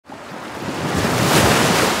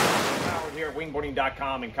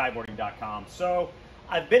Wingboarding.com and Kiteboarding.com. So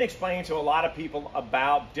I've been explaining to a lot of people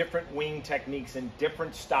about different wing techniques and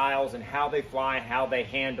different styles and how they fly and how they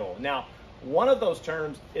handle. Now, one of those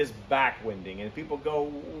terms is backwinding, and people go,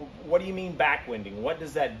 what do you mean backwinding? What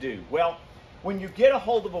does that do? Well, when you get a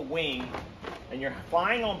hold of a wing and you're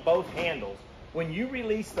flying on both handles, when you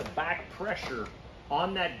release the back pressure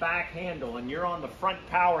on that back handle and you're on the front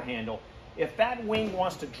power handle, if that wing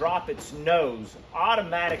wants to drop its nose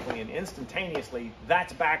automatically and instantaneously,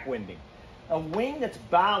 that's backwinding. A wing that's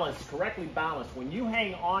balanced, correctly balanced, when you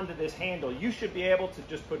hang on to this handle, you should be able to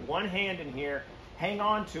just put one hand in here, hang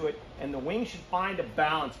on to it, and the wing should find a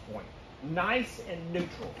balance point, nice and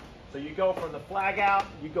neutral. So you go from the flag out,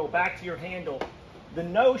 you go back to your handle. The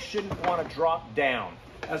nose shouldn't want to drop down.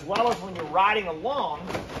 As well as when you're riding along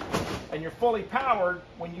and you're fully powered,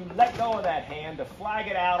 when you let go of that hand to flag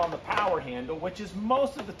it out on the power handle, which is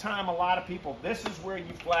most of the time a lot of people, this is where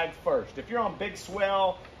you flag first. If you're on big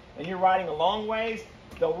swell and you're riding a long ways,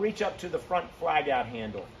 they'll reach up to the front flag out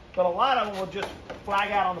handle. But a lot of them will just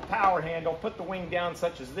flag out on the power handle, put the wing down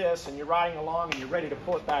such as this, and you're riding along and you're ready to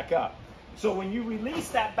pull it back up. So when you release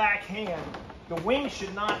that back hand, the wing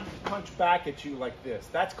should not punch back at you like this.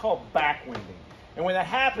 That's called backwinding. And when that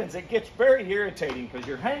happens, it gets very irritating because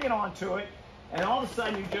you're hanging on to it, and all of a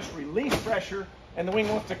sudden you just release pressure and the wing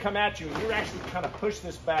wants to come at you, and you're actually kind of push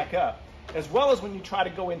this back up. As well as when you try to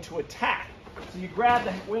go into attack. So you grab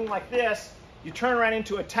the wing like this, you turn right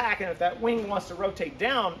into attack, and if that wing wants to rotate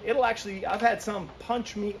down, it'll actually, I've had some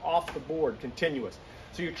punch me off the board continuous.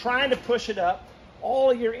 So you're trying to push it up.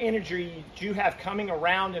 All your energy you have coming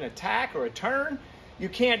around an attack or a turn, you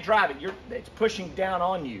can't drive it. It's pushing down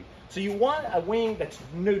on you. So you want a wing that's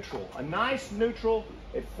neutral, a nice neutral.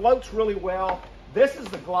 It floats really well. This is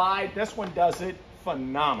the glide. This one does it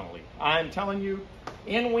phenomenally. I'm telling you,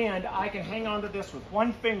 in wind, I can hang on to this with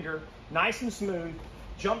one finger, nice and smooth,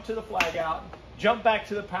 jump to the flag out, jump back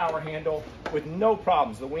to the power handle with no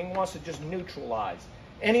problems. The wing wants to just neutralize.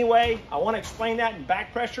 Anyway, I want to explain that in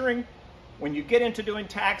back pressuring. When you get into doing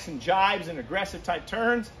tacks and jibes and aggressive type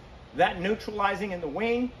turns, that neutralizing in the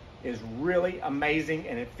wing is really amazing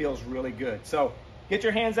and it feels really good. So get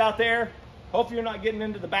your hands out there. Hopefully you're not getting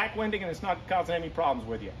into the backwinding and it's not causing any problems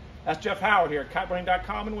with you. That's Jeff Howard here at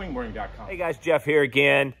Kiteboarding.com and Wingboarding.com. Hey guys, Jeff here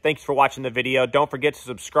again. Thanks for watching the video. Don't forget to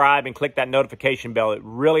subscribe and click that notification bell. It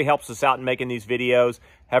really helps us out in making these videos.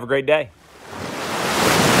 Have a great day.